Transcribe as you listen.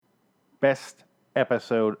best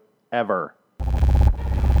episode ever.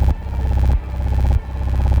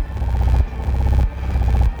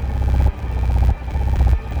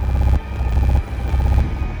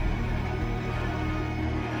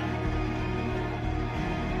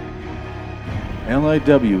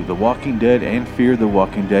 LIW, The Walking Dead and Fear the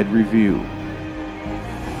Walking Dead review.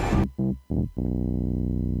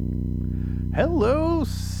 Hello,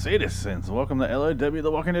 citizens. Welcome to LIW,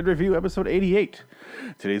 The Walking Dead review, episode 88.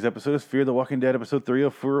 Today's episode is Fear the Walking Dead, episode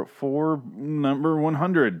 304, number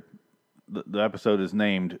 100. The episode is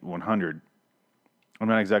named 100. I'm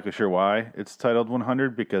not exactly sure why it's titled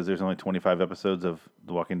 100, because there's only 25 episodes of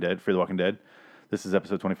The Walking Dead, Fear the Walking Dead. This is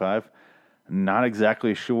episode 25. Not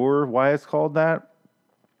exactly sure why it's called that.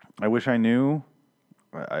 I wish I knew.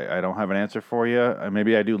 I don't have an answer for you.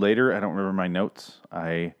 Maybe I do later. I don't remember my notes.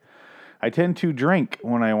 I tend to drink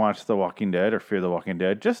when I watch The Walking Dead or Fear the Walking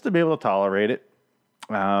Dead just to be able to tolerate it.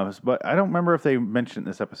 But I don't remember if they mentioned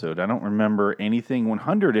this episode. I don't remember anything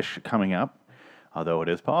 100-ish coming up, although it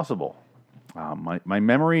is possible. My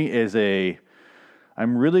memory is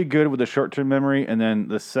I'm really good with the short-term memory, and then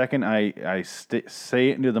the second I say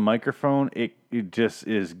it into the microphone, it just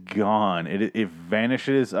is gone. It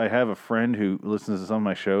vanishes. I have a friend who listens to some of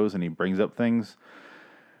my shows, and he brings up things,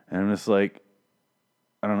 and I'm just like,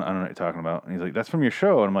 I don't know what you're talking about. And he's like, that's from your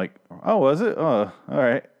show. And I'm like, oh, was it? Oh, all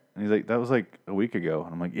right. And he's like, that was like a week ago.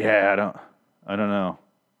 And I'm like, yeah, I don't know.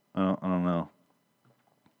 I don't know.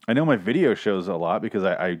 I know my video shows a lot because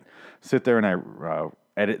I sit there and I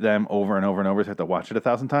edit them over and over and over. So I have to watch it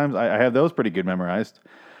 1,000 times. I have those pretty good memorized.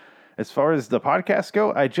 As far as the podcasts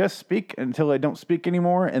go, I just speak until I don't speak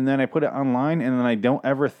anymore, and then I put it online, and then I don't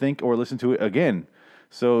ever think or listen to it again.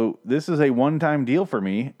 So this is a one-time deal for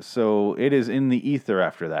me, so it is in the ether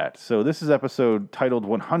after that. So this is episode titled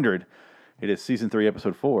 100. It is Season 3,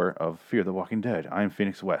 Episode 4 of Fear the Walking Dead. I'm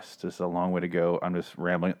Phoenix West. This is a long way to go. I'm just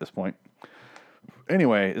rambling at this point.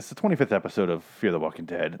 Anyway, it's the 25th episode of Fear the Walking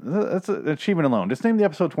Dead. That's an achievement alone. Just name the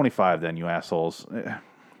episode 25 then, you assholes.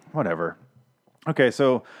 Whatever. Okay,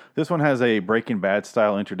 so this one has a Breaking Bad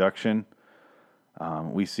style introduction.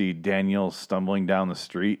 We see Daniel stumbling down the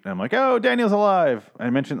street, and I'm like, oh, Daniel's alive. I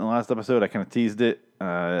mentioned in the last episode, I kind of teased it.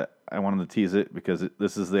 I wanted to tease it because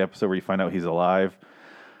this is the episode where you find out he's alive.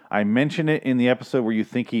 I mentioned it in the episode where you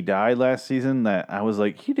think he died last season, that I was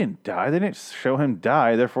like, he didn't die. They didn't show him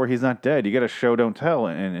die, therefore he's not dead. You got to show, don't tell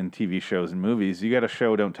in TV shows and movies. You got to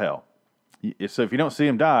show, don't tell. So if you don't see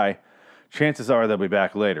him die, chances are they'll be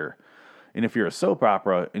back later. And if you're a soap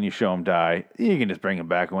opera and you show him die, you can just bring him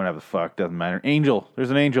back whenever the fuck, doesn't matter. Angel, there's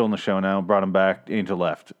an Angel in the show now, brought him back, Angel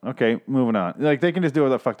left. Okay, moving on. Like, they can just do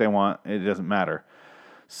whatever the fuck they want, it doesn't matter.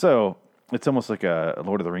 So, it's almost like a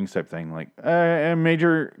Lord of the Rings type thing. Like, a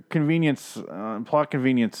major convenience, plot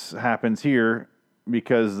convenience happens here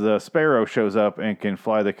because the Sparrow shows up and can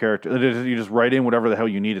fly the character. You just write in whatever the hell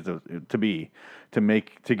you need it to be, to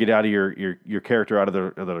get out of your character out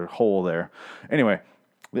of the hole there. Anyway,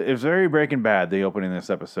 it's very Breaking Bad, the opening of this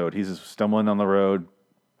episode. He's just stumbling on the road.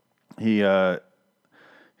 He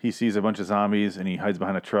sees a bunch of zombies and he hides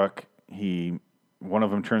behind a truck. One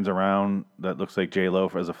of them turns around that looks like J-Lo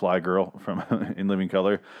as a fly girl from In Living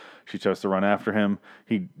Color. She tries to run after him.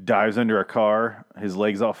 He dives under a car. His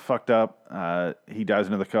leg's all fucked up. He dives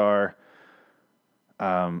into the car.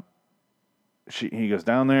 He goes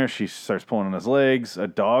down there. She starts pulling on his legs. A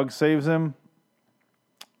dog saves him.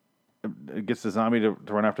 It gets the zombie to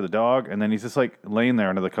run after the dog, and then he's just like laying there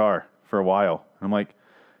under the car for a while. And I'm like,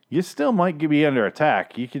 you still might be under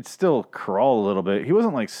attack. You could still crawl a little bit. He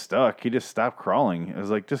wasn't like stuck. He just stopped crawling. I was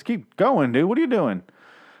like, just keep going, dude. What are you doing?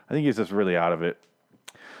 I think he's just really out of it.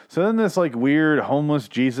 So then this like weird homeless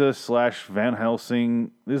Jesus / Van Helsing.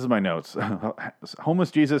 This is my notes. Homeless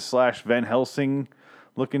Jesus / Van Helsing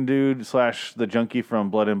looking dude / the junkie from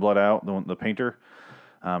Blood In, Blood Out, the painter.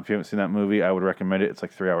 If you haven't seen that movie, I would recommend it. It's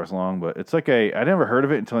like 3 hours long, but it's like I never heard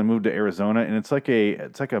of it until I moved to Arizona, and it's like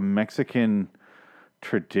a Mexican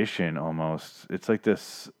tradition almost. It's like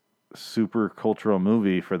this super cultural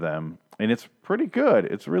movie for them, and it's pretty good.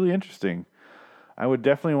 It's really interesting. I would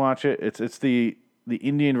definitely watch it. It's the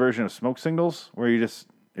Indian version of Smoke Signals, where you just,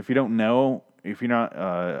 if you don't know, if you're not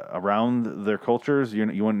around their cultures, you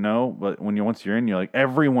wouldn't know. But once you're in, you're like,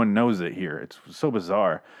 everyone knows it here. It's so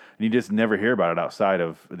bizarre, and you just never hear about it outside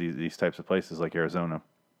of these types of places like Arizona,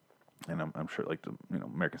 and I'm sure like the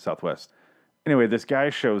American Southwest. Anyway, this guy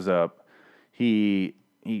shows up. He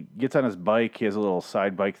gets on his bike. He has a little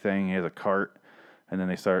side bike thing. He has a cart, and then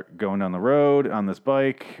they start going down the road on this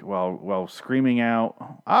bike while screaming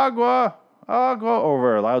out "Agua, agua"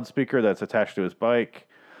 over a loudspeaker that's attached to his bike.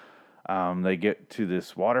 They get to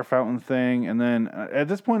this water fountain thing, and then at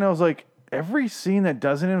this point, I was like, every scene that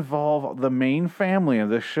doesn't involve the main family of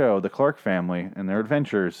this show, the Clark family and their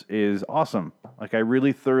adventures, is awesome. Like, I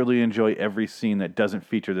really thoroughly enjoy every scene that doesn't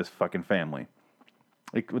feature this fucking family,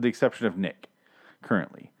 like with the exception of Nick.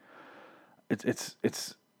 Currently, it's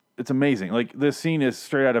amazing. Like, this scene is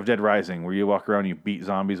straight out of Dead Rising, where you walk around and you beat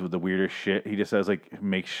zombies with the weirdest shit. He just has like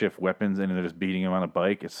makeshift weapons, and they're just beating him on a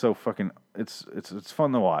bike. It's so fucking. It's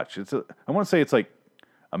fun to watch. I want to say it's like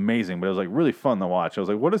amazing, but it was like really fun to watch. I was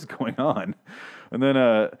like, what is going on? And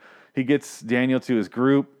then he gets Daniel to his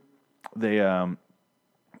group. They're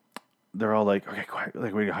all like, okay, quiet.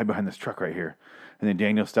 Like, we hide behind this truck right here. And then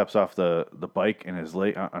Daniel steps off the bike and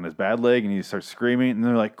on his bad leg, and he starts screaming. And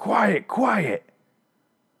they're like, quiet, quiet.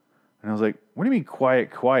 And I was like, what do you mean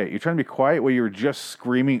quiet, quiet? You're trying to be quiet while you were just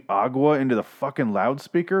screaming agua into the fucking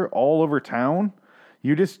loudspeaker all over town?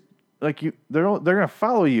 You just, like, they're going to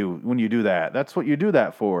follow you when you do that. That's what you do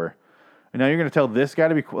that for. And now you're going to tell this guy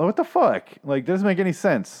to be quiet? What the fuck? Like, doesn't make any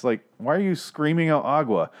sense. Like, why are you screaming out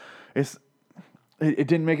agua? It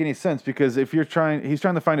didn't make any sense, because if he's trying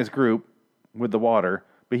to find his group with the water,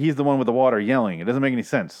 but he's the one with the water yelling. It doesn't make any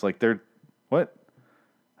sense. Like, what?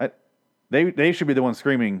 They should be the ones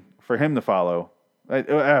screaming for him to follow.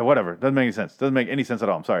 Whatever. Doesn't make any sense. Doesn't make any sense at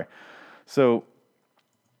all. I'm sorry. So,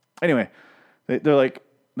 anyway, they're like,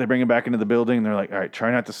 they bring him back into the building. And they're like, all right,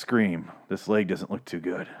 try not to scream. This leg doesn't look too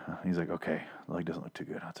good. He's like, okay, the leg doesn't look too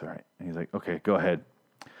good. That's all right. And he's like, okay, go ahead.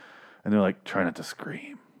 And they're like, try not to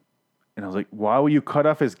scream. And I was like, why will you cut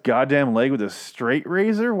off his goddamn leg with a straight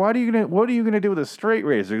razor? What are you gonna do with a straight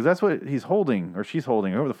razor? Because that's what he's holding, or she's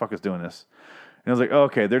holding, whoever the fuck is doing this. And I was like, oh,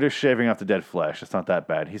 okay, they're just shaving off the dead flesh. It's not that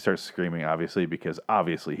bad. He starts screaming, obviously, because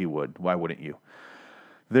obviously he would. Why wouldn't you?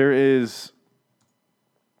 There is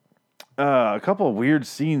a couple of weird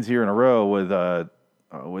scenes here in a row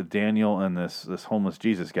with Daniel and this homeless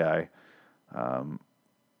Jesus guy.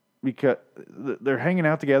 Because they're hanging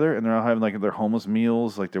out together, and they're all having like their homeless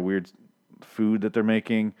meals, like their weird food that they're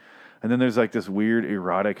making. And then there's like this weird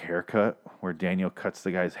erotic haircut where Daniel cuts the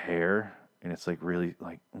guy's hair. And it's like really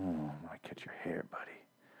like, oh, I cut your hair, buddy.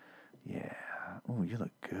 Yeah. Oh, you look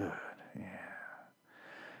good. Yeah.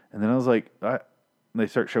 And then I was like, they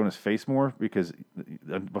start showing his face more, because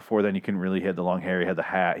before then you couldn't really. He had the long hair. He had the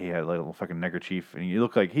hat. He had like a little fucking neckerchief, and he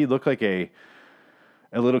looked like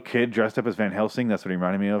a little kid dressed up as Van Helsing. That's what he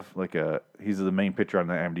reminded me of. Like he's the main picture on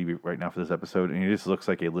the IMDb right now for this episode, and he just looks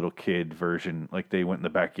like a little kid version. Like they went in the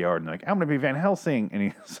backyard and like, I'm gonna be Van Helsing, and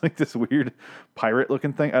he's like this weird pirate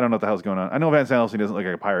looking thing. I don't know what the hell's going on. I know Van Helsing doesn't look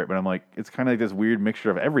like a pirate, but I'm like, it's kind of like this weird mixture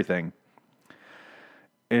of everything.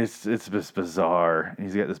 It's just bizarre.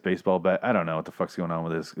 He's got this baseball bat. I don't know what the fuck's going on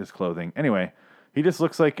with his clothing. Anyway, he just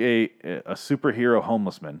looks like a superhero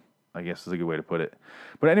homeless man, I guess is a good way to put it.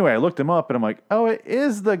 But anyway, I looked him up, and I'm like, oh, it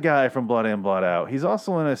is the guy from Blood In, Blood Out. He's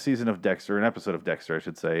also in an episode of Dexter, I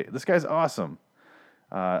should say. This guy's awesome.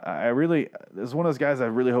 This is one of those guys I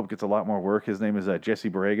really hope gets a lot more work. His name is Jesse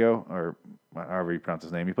Borrego, or however you pronounce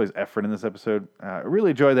his name. He plays Efren in this episode. I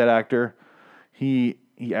really enjoy that actor. He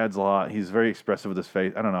adds a lot. He's very expressive with his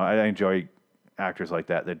face. I don't know. I enjoy actors like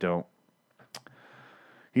that don't.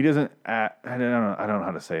 He doesn't. I don't know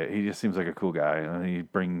how to say it. He just seems like a cool guy. And he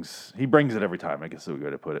brings it every time. I guess is a good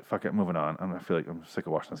way to put it. Fuck it. Moving on. I feel like I'm sick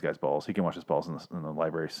of washing this guy's balls. He can wash his balls in the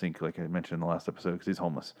library sink, like I mentioned in the last episode, because he's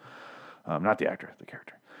homeless. Not the actor, the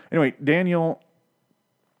character. Anyway, Daniel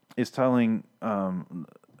is telling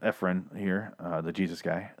Efren here, the Jesus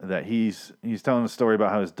guy, that he's telling a story about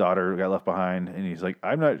how his daughter got left behind, and he's like,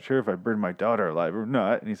 I'm not sure if I burned my daughter alive or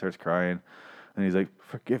not. And he starts crying, and he's like,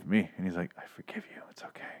 forgive me. And he's like, I forgive you. It's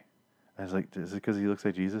okay. I was like, is it because he looks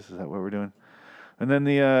like Jesus? Is that what we're doing? And then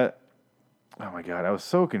oh my God, I was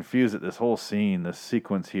so confused at this whole scene, this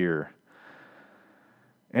sequence here.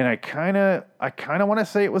 And I kind of want to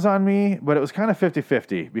say it was on me, but it was kind of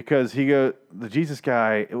 50-50, because the Jesus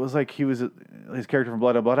guy, it was like he was his character from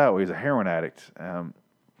Blood In, Blood Out, where he's a heroin addict.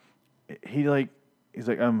 He's like,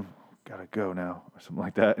 gotta go now, or something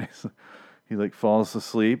like that. He like falls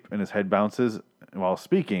asleep, and his head bounces while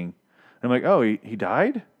speaking. And I'm like, oh, he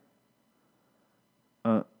died?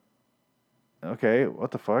 Okay,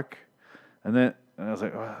 what the fuck? And then I was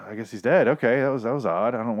like, well, I guess he's dead. Okay, that was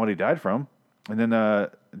odd. I don't know what he died from. And then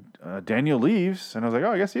Daniel leaves, and I was like,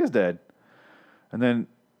 oh, I guess he is dead. And then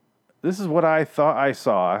this is what I thought I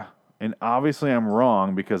saw, and obviously I'm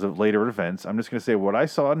wrong because of later events. I'm just going to say what I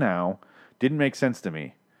saw now didn't make sense to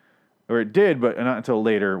me. Or it did, but not until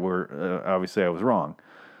later, where obviously I was wrong.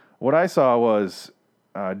 What I saw was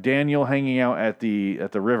Daniel hanging out at the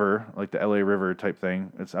river, like the LA River type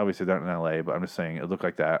thing. It's obviously not in LA, but I'm just saying it looked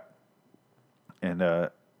like that. And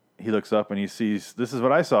he looks up and he sees, this is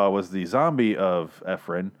what I saw, was the zombie of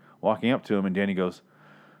Ephraim walking up to him, and Danny goes,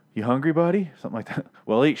 "You hungry, buddy?" Something like that.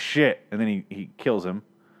 "Well, eat shit." And then he kills him.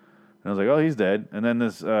 And I was like, oh, he's dead. And then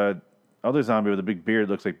this other zombie with a big beard,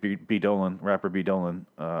 looks like B. Dolan, rapper B. Dolan,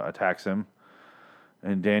 attacks him.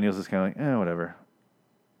 And Daniel's just kind of like, whatever.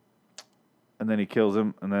 And then he kills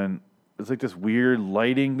him. And then there's like this weird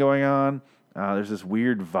lighting going on. There's this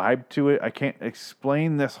weird vibe to it. I can't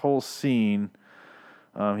explain this whole scene.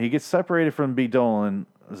 He gets separated from B. Dolan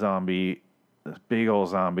zombie, this big old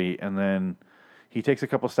zombie, and then he takes a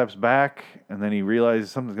couple steps back, and then he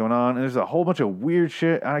realizes something's going on, and there's a whole bunch of weird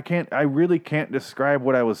shit. And I really can't describe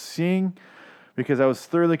what I was seeing, because I was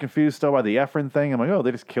thoroughly confused still by the Ephraim thing. I'm like, oh,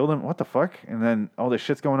 they just killed him? What the fuck? And then all this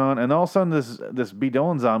shit's going on, and all of a sudden this B.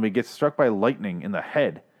 Dolan zombie gets struck by lightning in the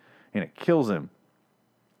head, and it kills him.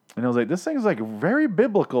 And I was like, this thing's like very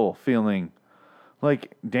biblical feeling.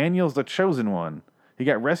 Like Daniel's the chosen one. He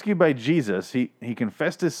got rescued by Jesus. He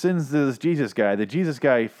confessed his sins to this Jesus guy. The Jesus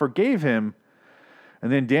guy forgave him.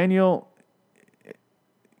 And then Daniel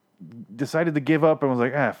decided to give up and was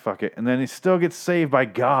like, fuck it. And then he still gets saved by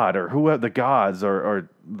God, or who the gods, or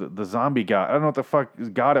the zombie god. I don't know what the fuck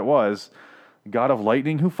god it was. God of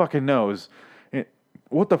lightning? Who fucking knows?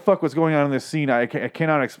 What the fuck was going on in this scene? I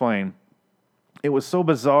cannot explain. It was so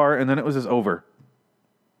bizarre, and then it was just over.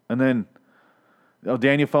 And then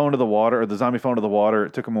Daniel fell into the water, or the zombie fell into the water.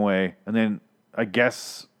 It took him away. And then I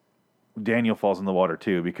guess Daniel falls in the water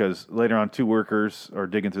too, because later on 2 workers are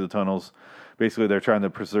digging through the tunnels. Basically, they're trying to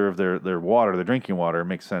preserve their water, their drinking water. It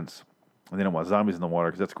makes sense. And they don't want zombies in the water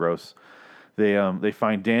because that's gross. They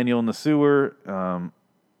find Daniel in the sewer.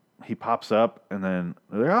 He pops up, and then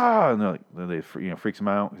they're like, and they freaks him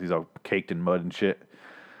out because he's all caked in mud and shit.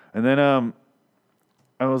 And then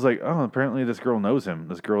I was like, oh, apparently this girl knows him.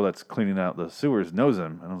 This girl that's cleaning out the sewers knows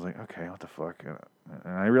him. And I was like, okay, what the fuck?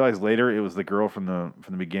 And I realized later it was the girl from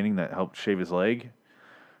the beginning that helped shave his leg.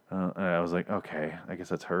 And I was like, okay, I guess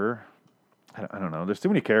that's her. I don't know. There's too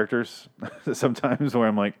many characters sometimes where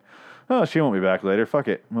I'm like, oh, she won't be back later. Fuck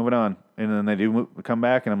it, moving on. And then they do come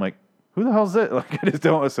back, and I'm like, who the hell is it? Like, I just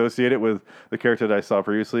don't associate it with the character that I saw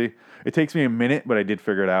previously. It takes me a minute, but I did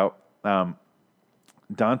figure it out.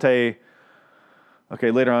 Dante.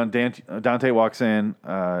 Okay, later on, Dante walks in.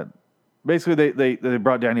 Basically, they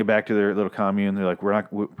brought Daniel back to their little commune. They're like,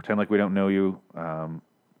 we pretend like we don't know you.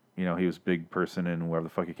 He was a big person in wherever the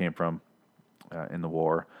fuck he came from in the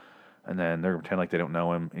war. And then they're pretend like they don't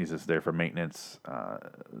know him. He's just there for maintenance.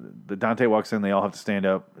 The Dante walks in. They all have to stand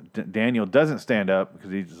up. Daniel doesn't stand up because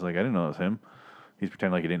he's just like, I didn't know it was him. He's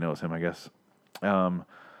pretending like he didn't know it was him, I guess.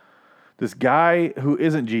 This guy who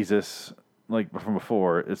isn't Jesus, like from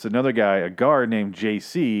before, it's another guy, a guard named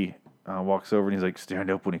JC, walks over and he's like, stand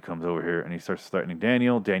up when he comes over here. And he starts threatening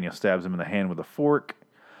Daniel. Daniel stabs him in the hand with a fork.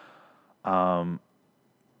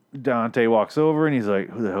 Dante walks over and he's like,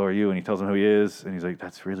 who the hell are you? And he tells him who he is. And he's like,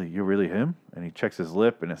 you're really him? And he checks his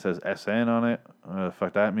lip and it says SN on it. What the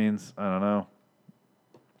fuck that means? I don't know.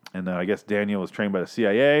 And then I guess Daniel was trained by the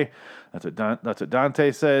CIA. That's what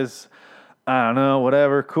Dante says. I don't know,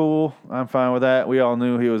 whatever, cool. I'm fine with that. We all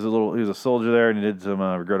knew he was a soldier there and he did some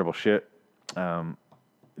regrettable shit.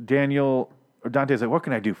 Dante's like, what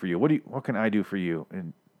can I do for you? What can I do for you?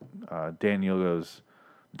 And Daniel goes,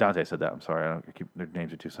 Dante said that. I'm sorry. Their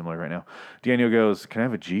names are too similar right now. Daniel goes, can I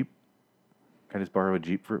have a Jeep? Can I borrow a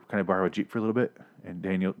Jeep for a little bit? And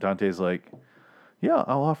Dante's like, yeah,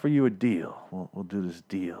 I'll offer you a deal. We'll do this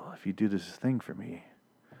deal. If you do this thing for me,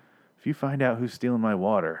 if you find out who's stealing my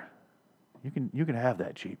water, you can have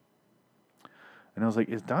that Jeep. And I was like,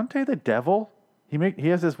 is Dante the devil? He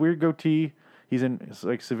has this weird goatee. He's in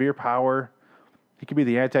like severe power. He could be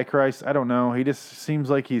the Antichrist. I don't know. He just seems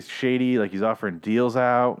like he's shady, like he's offering deals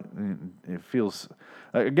out. And it feels,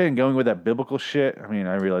 again, going with that biblical shit. I mean,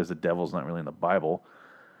 I realize the devil's not really in the Bible.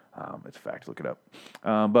 It's a fact. Look it up.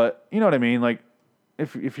 But you know what I mean? Like,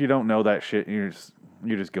 if you don't know that shit, you're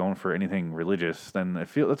just going for anything religious, then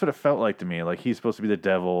that's what it felt like to me. Like he's supposed to be the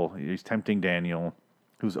devil. He's tempting Daniel,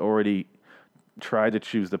 who's already tried to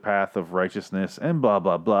choose the path of righteousness and blah,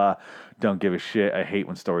 blah, blah. Don't give a shit. I hate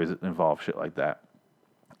when stories involve shit like that.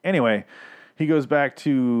 Anyway, he goes back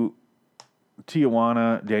to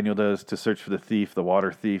Tijuana, Daniel does, to search for the thief, the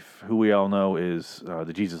water thief, who we all know is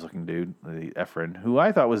the Jesus-looking dude, the Ephraim, who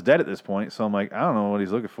I thought was dead at this point. So I'm like, I don't know what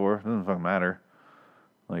he's looking for. It doesn't fucking matter.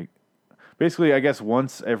 Like, basically, I guess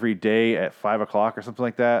once every day at 5 o'clock or something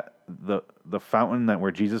like that, the fountain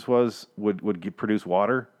where Jesus was would produce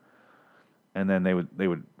water, and then they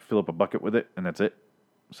would fill up a bucket with it, and that's it.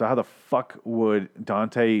 So how the fuck would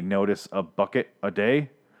Dante notice a bucket a day?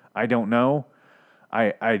 I don't know.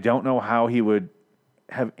 I don't know how he would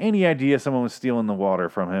have any idea someone was stealing the water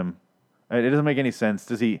from him. It doesn't make any sense.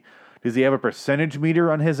 Does he have a percentage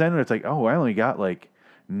meter on his end? It's like, oh, I only got like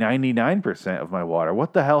 99% of my water.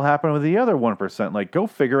 What the hell happened with the other 1%? Like, go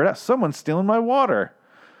figure it out. Someone's stealing my water.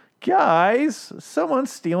 Guys,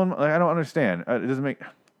 someone's stealing. I don't understand. It doesn't make.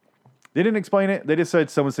 They didn't explain it. They just said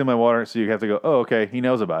someone's stealing my water, so you have to go, oh, okay, he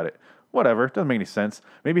knows about it. Whatever. Doesn't make any sense.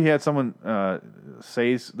 Maybe he had someone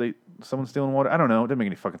say someone's stealing water. I don't know. It didn't make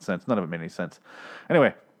any fucking sense. None of it made any sense.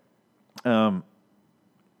 Anyway,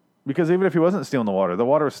 because even if he wasn't stealing the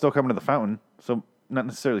water was still coming to the fountain. So not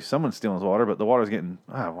necessarily someone stealing his water, but the water was getting,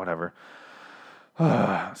 whatever.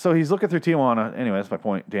 So he's looking through Tijuana. Anyway, that's my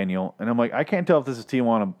point, Daniel. And I'm like, I can't tell if this is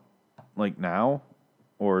Tijuana like now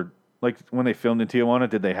or like when they filmed in Tijuana,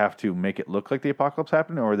 did they have to make it look like the apocalypse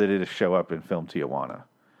happened or did they just show up and film Tijuana?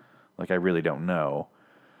 Like, I really don't know.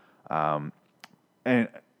 And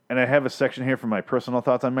I have a section here for my personal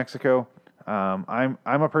thoughts on Mexico. I'm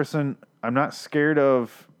a person, I'm not scared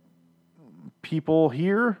of people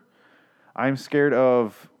here. I'm scared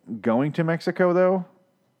of going to Mexico, though.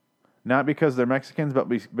 Not because they're Mexicans, but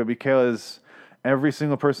because every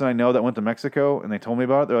single person I know that went to Mexico and they told me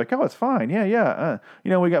about it, they're like, oh, it's fine. Yeah.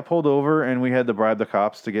 We got pulled over and we had to bribe the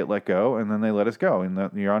cops to get let go, and then they let us go, and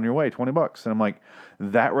you're on your way, $20. And I'm like,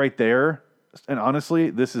 that right there, and honestly,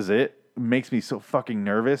 this is it, makes me so fucking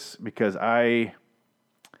nervous because I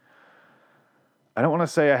don't want to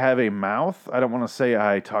say I have a mouth. I don't want to say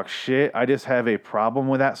I talk shit. I just have a problem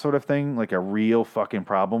with that sort of thing, like a real fucking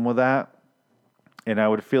problem with that. And I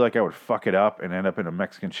would feel like I would fuck it up and end up in a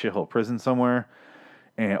Mexican shithole prison somewhere,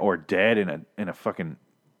 or dead in a fucking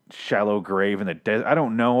shallow grave in the desert. I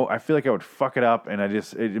don't know. I feel like I would fuck it up, and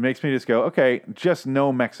it makes me just go, okay, just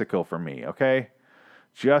no Mexico for me, okay?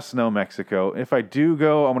 Just no Mexico. If I do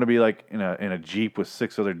go, I'm gonna be like in a Jeep with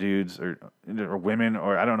 6 other dudes or women,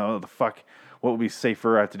 or I don't know the fuck. What would be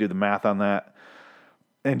safer? I have to do the math on that.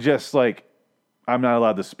 And just like, I'm not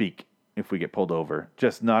allowed to speak if we get pulled over.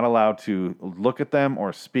 Just not allowed to look at them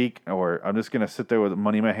or speak, or I'm just going to sit there with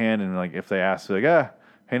money in my hand and like, if they ask, like,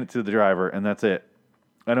 hand it to the driver, and that's it.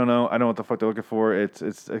 I don't know. I don't know what the fuck they're looking for. It's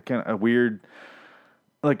kind of a weird,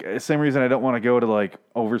 like, same reason I don't want to go to like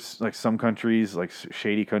some countries, like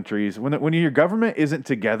shady countries. When your government isn't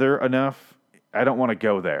together enough, I don't want to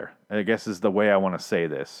go there. I guess is the way I want to say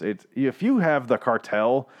this. If you have the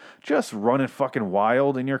cartel just running fucking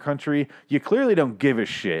wild in your country, you clearly don't give a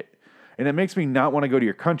shit. And it makes me not want to go to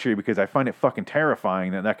your country because I find it fucking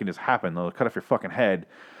terrifying that can just happen. They'll cut off your fucking head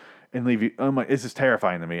and leave you. Oh my, it's just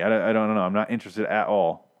terrifying to me. I don't know. I'm not interested at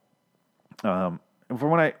all. And from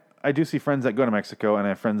when I do see friends that go to Mexico, and I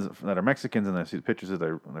have friends that are Mexicans, and I see the pictures of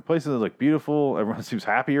their places. They look beautiful. Everyone seems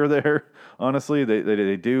happier there. Honestly,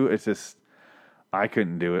 they do. It's just, I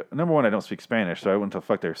couldn't do it. Number one, I don't speak Spanish, so I wouldn't know what the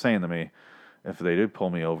fuck they were saying to me. If they did pull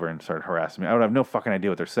me over and start harassing me, I would have no fucking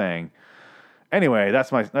idea what they're saying. Anyway,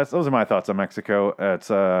 those are my thoughts on Mexico.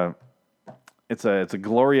 It's a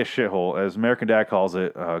glorious shithole, as American Dad calls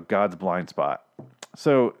it, God's blind spot.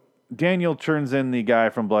 So Daniel turns in the guy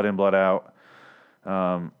from Blood In, Blood Out.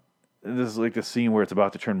 This is like the scene where it's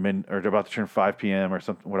about to turn 5 p.m. or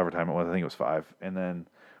something, whatever time it was. I think it was 5, and then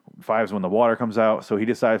 5 is when the water comes out. So he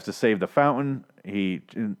decides to save the fountain. He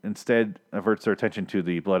instead averts their attention to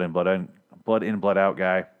the Blood In, Blood Out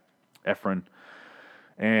guy, Efren.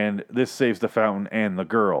 And this saves the fountain and the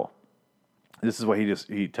girl. This is what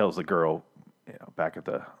he tells the girl, back at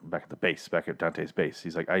the base, back at Dante's base.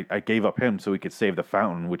 He's like, I gave up him so we could save the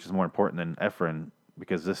fountain, which is more important than Efren,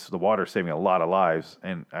 because the water is saving a lot of lives,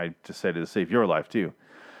 and I decided to save your life too.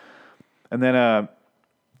 And then,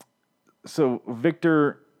 so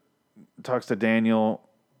Victor talks to Daniel.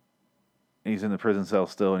 He's in the prison cell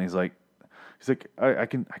still, and he's like, I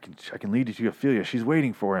can lead you to Ophelia. She's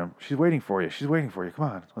waiting for him. She's waiting for you. Come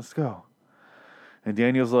on, let's go. And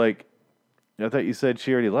Daniel's like, I thought you said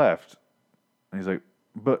she already left. And he's like,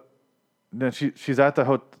 but then she's at the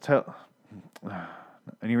hotel.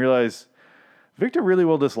 And you realize Victor really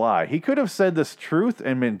will just lie. He could have said this truth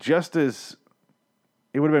and been just as,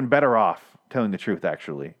 it would have been better off telling the truth,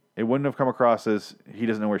 actually. It wouldn't have come across as he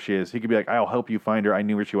doesn't know where she is. He could be like, I'll help you find her. I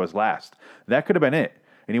knew where she was last. That could have been it.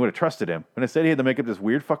 And he would have trusted him. But instead, he had to make up this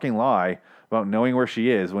weird fucking lie about knowing where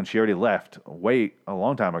she is when she already left a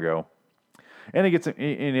long time ago. And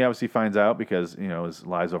he obviously finds out because, his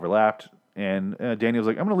lies overlapped. And Daniel's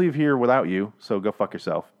like, I'm going to leave here without you, so go fuck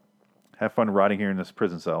yourself. Have fun rotting here in this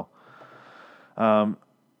prison cell.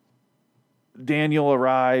 Daniel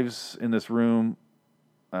arrives in this room.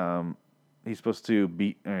 He's supposed to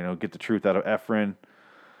get the truth out of Efren.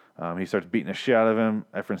 He starts beating the shit out of him.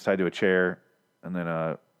 Efren's tied to a chair. And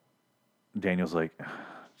then Daniel's like,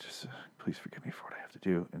 just please forgive me for what I have to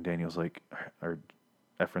do. And Daniel's like, or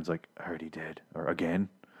Ephraim's like, I already did. Or again.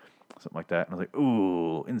 Something like that. And I was like,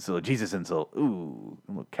 ooh, insult, Jesus insult. Ooh,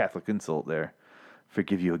 a little Catholic insult there.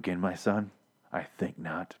 Forgive you again, my son? I think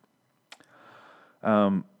not.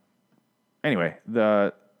 Anyway,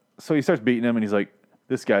 so he starts beating him, and he's like,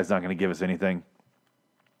 this guy's not going to give us anything.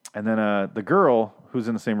 And then the girl who's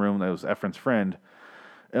in the same room that was Ephraim's friend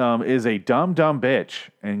is a dumb bitch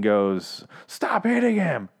and goes, stop hitting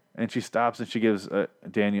him. And she stops, and she gives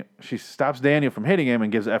stops Daniel from hitting him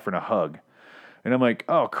and gives Ephraim a hug. And I'm like,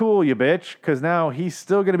 oh, cool, you bitch, because now he's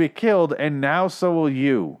still going to be killed, and now so will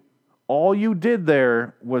you. All you did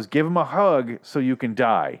there was give him a hug so you can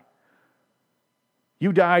die.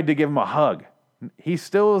 You died to give him a hug. He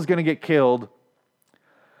still is going to get killed.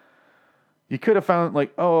 You could have found,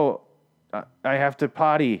 like, oh, I have to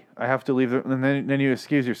potty. I have to leave. And then you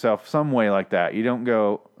excuse yourself some way like that. You don't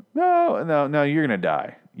go, no, you're going to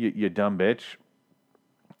die, you dumb bitch.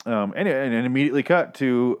 And immediately cut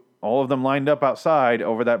to all of them lined up outside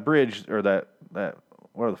over that bridge, or that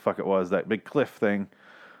whatever the fuck it was, that big cliff thing.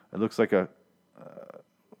 It looks like a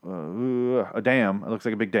dam. It looks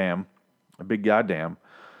like a big dam, a big goddamn.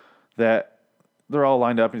 That they're all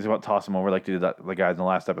lined up, and he's about to toss him over like they did the guys in the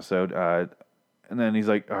last episode. And then he's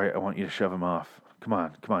like, all right, I want you to shove him off. Come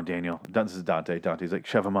on, Daniel. This is Dante. Dante's like,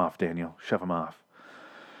 shove him off, Daniel. Shove him off.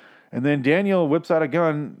 And then Daniel whips out a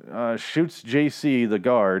gun, shoots JC, the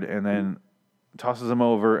guard, and then tosses him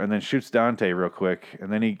over, and then shoots Dante real quick.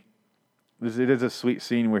 And then it is a sweet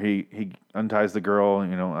scene where he unties the girl,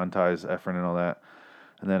 unties Ephraim and all that.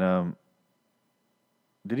 And then,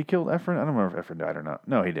 did he kill Ephraim? I don't remember if Ephraim died or not.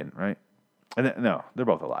 No, he didn't, right? And then, no, they're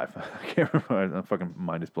both alive. I can't remember. My fucking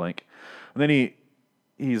mind is blank. And then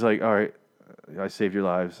he's like, all right, I saved your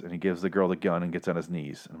lives. And he gives the girl the gun and gets on his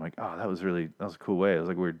knees. And I'm like, oh, that was a cool way. It was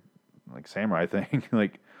like weird, like samurai thing.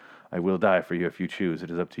 Like, I will die for you if you choose.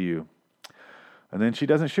 It is up to you. And then she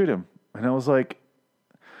doesn't shoot him. And I was like,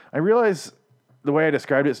 I realized the way I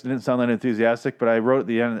described it didn't sound that enthusiastic, but I wrote at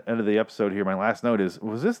the end of the episode here, my last note is,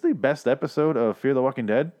 was this the best episode of Fear the Walking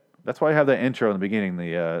Dead? That's why I have that intro in the beginning,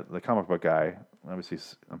 the comic book guy. Obviously,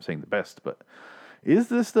 I'm saying the best, but is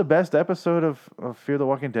this the best episode of Fear the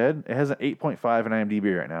Walking Dead? It has an 8.5 in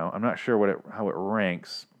IMDb right now. I'm not sure how it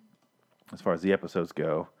ranks as far as the episodes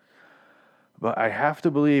go, but I have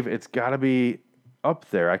to believe it's got to be up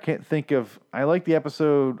there. I can't think of... I like the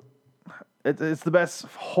episode... It's the best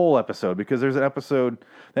whole episode, because there's an episode,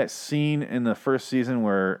 that scene in the first season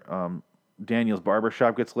where Daniel's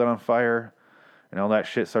barbershop gets lit on fire and all that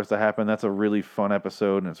shit starts to happen. That's a really fun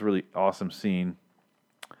episode, and it's a really awesome scene.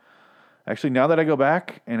 Actually, now that I go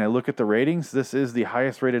back and I look at the ratings, this is the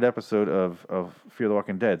highest rated episode of Fear the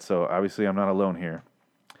Walking Dead, so obviously I'm not alone here.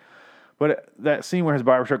 But that scene where his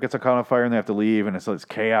barbershop gets caught on fire and they have to leave, and it's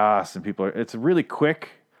chaos, and it's really quick,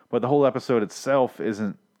 but the whole episode itself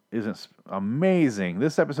isn't amazing.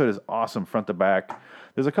 This episode is awesome front to back.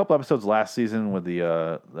 There's a couple episodes last season with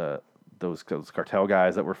those cartel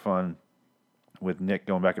guys that were fun, with Nick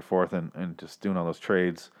going back and forth and just doing all those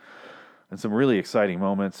trades, and some really exciting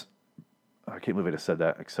moments. I can't believe I just said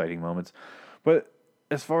that, exciting moments. But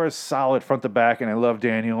as far as solid front to back, and I love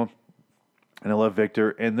Daniel and I love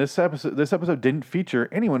Victor, and this episode didn't feature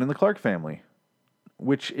anyone in the Clark family,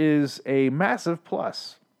 which is a massive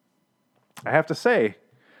plus. I have to say,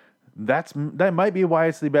 that might be why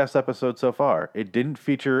it's the best episode so far. It didn't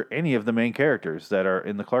feature any of the main characters that are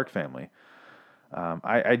in the Clark family.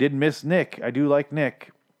 I did miss Nick. I do like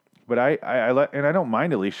Nick, but I don't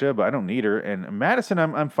mind Alicia, but I don't need her. And Madison,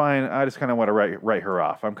 I'm fine. I just kind of want to write her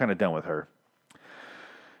off. I'm kind of done with her.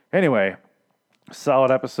 Anyway, solid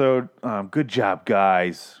episode. Good job,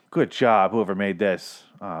 guys. Good job, whoever made this.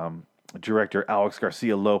 Director Alex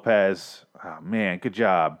Garcia Lopez. Oh, man, good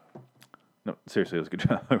job. No, seriously, it was a good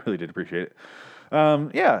job. I really did appreciate it.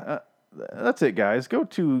 That's it, guys. Go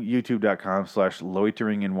to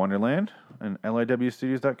youtube.com/loitering in Wonderland and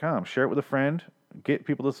liwstudios.com. Share it with a friend. Get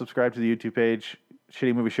people to subscribe to the YouTube page.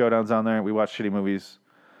 Shitty Movie Showdown's on there. We watch shitty movies.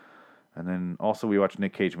 And then also we watch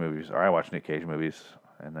Nick Cage movies. Or I watch Nick Cage movies.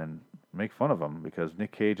 And then make fun of them, because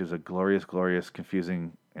Nick Cage is a glorious, glorious,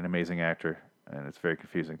 confusing, and amazing actor. And it's very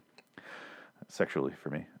confusing. Sexually for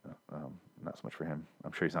me. Not so much for him.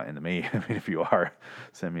 I'm sure he's not into me. I mean, if you are,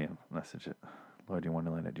 send me a message at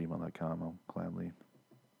LoyaltyWonderland@gmail.com. I'll gladly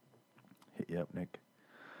hit you up, Nick.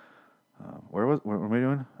 What am I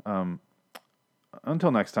doing?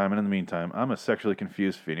 Until next time, and in the meantime, I'm a sexually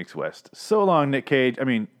confused Phoenix West. So long, Nick Cage.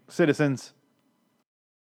 Citizens.